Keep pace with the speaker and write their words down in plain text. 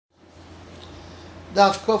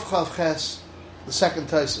Daf Kuf Chav Ches, the second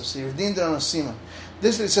Tosfos. He redeemed it on a semen.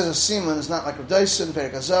 This that he says a semen is not like Rav Dyson,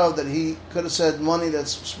 Perek Hazav, that he could have said money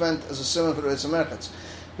that's spent as a semen for the Reitzim Merkatz.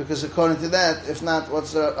 Because according to that, if not,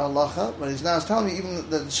 what's the halacha? But he's now telling me even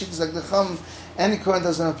that the sheet is like the chum, any Kohen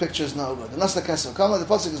doesn't have pictures, no good. Unless the Kesef Kama, the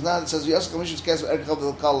pasuk is not, it says, Yosef Kamish's Kesef Erkel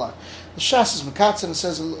Del Kalla. The Shas is Mekatz, and it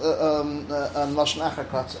says, on Lashon Achar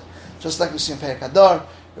Kratza. Just like we see in Perek Hadar,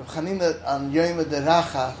 Reb Chanina on Yoyim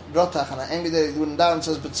Deracha, Rotach, and Emi Day, doing down, it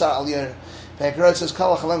says, B'tzar Al Yer. Perek Rot says,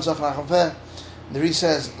 Kala Chalem Zach Nachaveh. The Re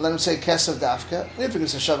says, let him say Kesef Dafka. If we can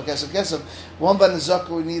say Shavah Kesef, one by Nizaka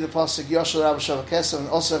we need a pasuk Yoshel Rabba Shavah Kesef, and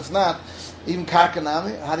also if not, even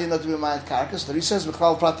Karkanami. How do you know to be a mind Karkas? The Re says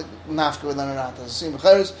B'chal Pratik Nafka with Anarata. As you see in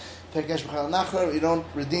Becharis, Pekesh B'chal Nachar, you don't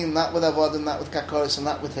redeem not with Avodim, not with Kakoris, and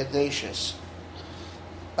not with Hedeshis.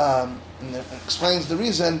 And it explains the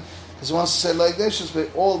reason because he wants to say like Hedeshis,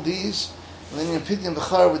 but all these, and then you Pidyon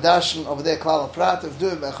B'char with Darshan over there Klal Prat, if do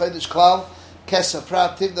it by Chodesh Klal. Kesa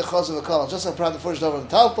Prat, Tiv the Chaz of the Kala. Just like Prat the first over the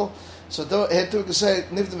Talpal. So here too we can say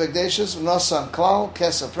Nivdim Vegdeshis, Nosan Klal,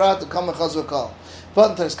 Kesa Prat, the Kama Chaz of the Kala.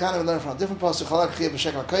 But there's kind of learning from a different pasuk. Chalak Chiyah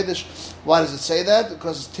B'Shekla Kodesh. Why does it say that?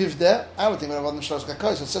 Because it's Tiv there. I would think when I'm Shlos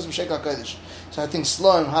Kakodesh, it says B'Shekla Kodesh. So I think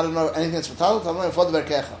Sloim, how to know anything that's V'Talpal, I'm learning for the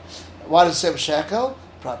Berkecha. Why does it say B'Shekla?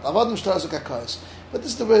 Prat. Avodim Shlos Kakodesh. But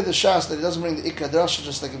this is the way of the Shas that he doesn't bring the Ikra Drasha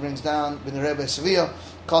just like he brings down Bin Rebbe Sevilla,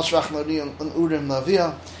 Kal Shvach Nori and Urim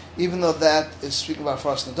Lavia. Even though that is speaking about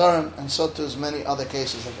Frost Nadarim, and so too is many other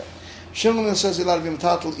cases like that. Shimon says he'll allowed to be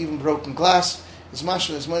metatal, even broken glass. It's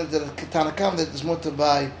mashma, it's more that Tanakam that is mutter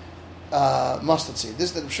by mustard seed.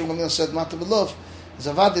 This that Shimon said matter below is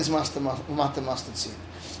avad is matter mustard seed.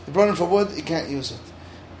 You brought him for wood, you can't use it.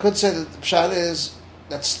 Could say that the pshat is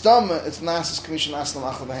that stomach, it's nas's commission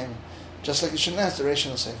aslam achal behem. Just like you shouldn't ask the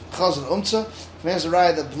ration of safe. Chazal umtza, if he has a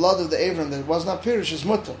right that blood of the Avram that was not pirish is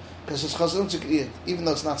mutter. Because it's chazal umtza can eat it, even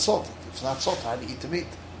though it's not salted. If it's not salted, how do you eat the meat?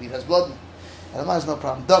 Meat has blood in it. And the has no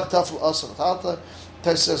problem. Dog tuffle also the talta.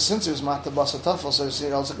 Tais says since he was matter basa tuffle, so you see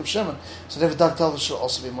it also like Shimon. So therefore dog tuffle should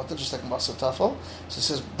also be mutter, just like basa tuffle. So it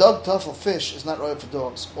says dog tuffle fish is not royal for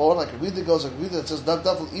dogs. Or like a reader goes like a reader that says dog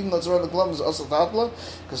tuffle, even though it's royal the glove is also tatla,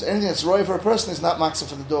 because anything that's royal for a person is not maxim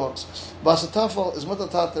for the dogs. Basa tuffle is mutter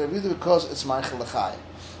tatla reader because it's meichel lechai.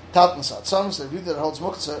 Tatnasat. Some say the reader that holds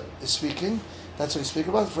muktzah is speaking. That's what he's speaking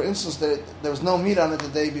about. For instance, there was no meat on it the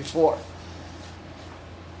day before.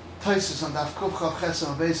 Taisus on Daf Kuf Chav Ches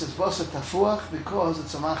on basis Basa Tafuach because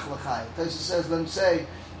it's a Machal Chai. Taisus says, let him say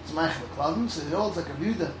it's Machal Klavim, so it holds like a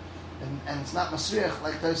Buda, and it's not Masriach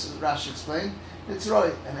like Taisus Rashi explained. It's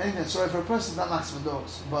Roy, and anything that's Roy for a person is not maximum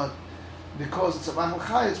dogs. But because it's a Machal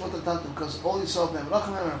Chai, it's what the Tatu, because all you saw of Neim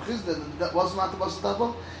Rachamim and Chizda that wasn't not the Basa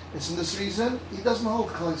Tafu. It's in this reason he doesn't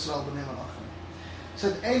hold Kal Yisrael b'Neim Rachamim. He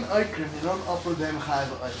said, Ein Oikrim, you don't offer them Chai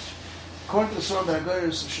v'Oish. According to the Surah that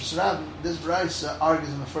Agoris Shusrab, this Braisa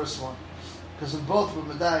argues in the first one. Because in both were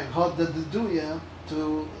Medai, had the Duya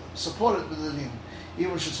to support it with the Din.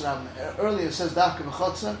 Even Shusrab. Earlier it says Dafka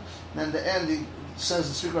B'chotza, and then the end he says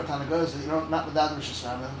the Speaker of Tanagoris that you don't not Medad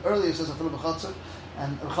Shusrab. And earlier it says Afil B'chotza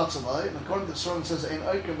and B'chotza Loi. And according to the Surah it says Ein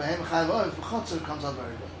Oikrim B'hem Chai Loi, B'chotza comes out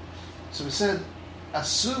very good. So we said,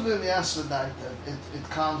 Asuvim Yasvadaita, it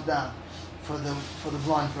calms down for the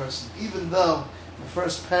blind person. Even though the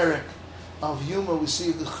first parak of humor we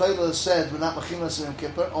see the Chayla said we're not Machinas in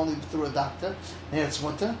Kippur only through a doctor. Here it's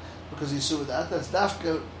mutter because he's with that. That's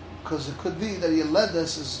dafka because it could be that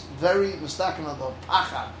Yeledes is very mistaken of the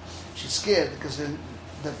pacha. She's scared because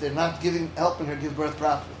they're not helping her give birth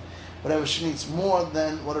properly. Whatever she needs more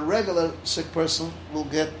than what a regular sick person will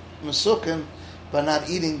get mesukim by not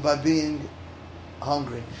eating, by being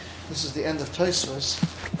hungry. This is the end of Tosfos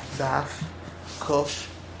Daf Kuf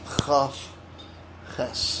Chav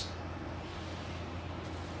Ches.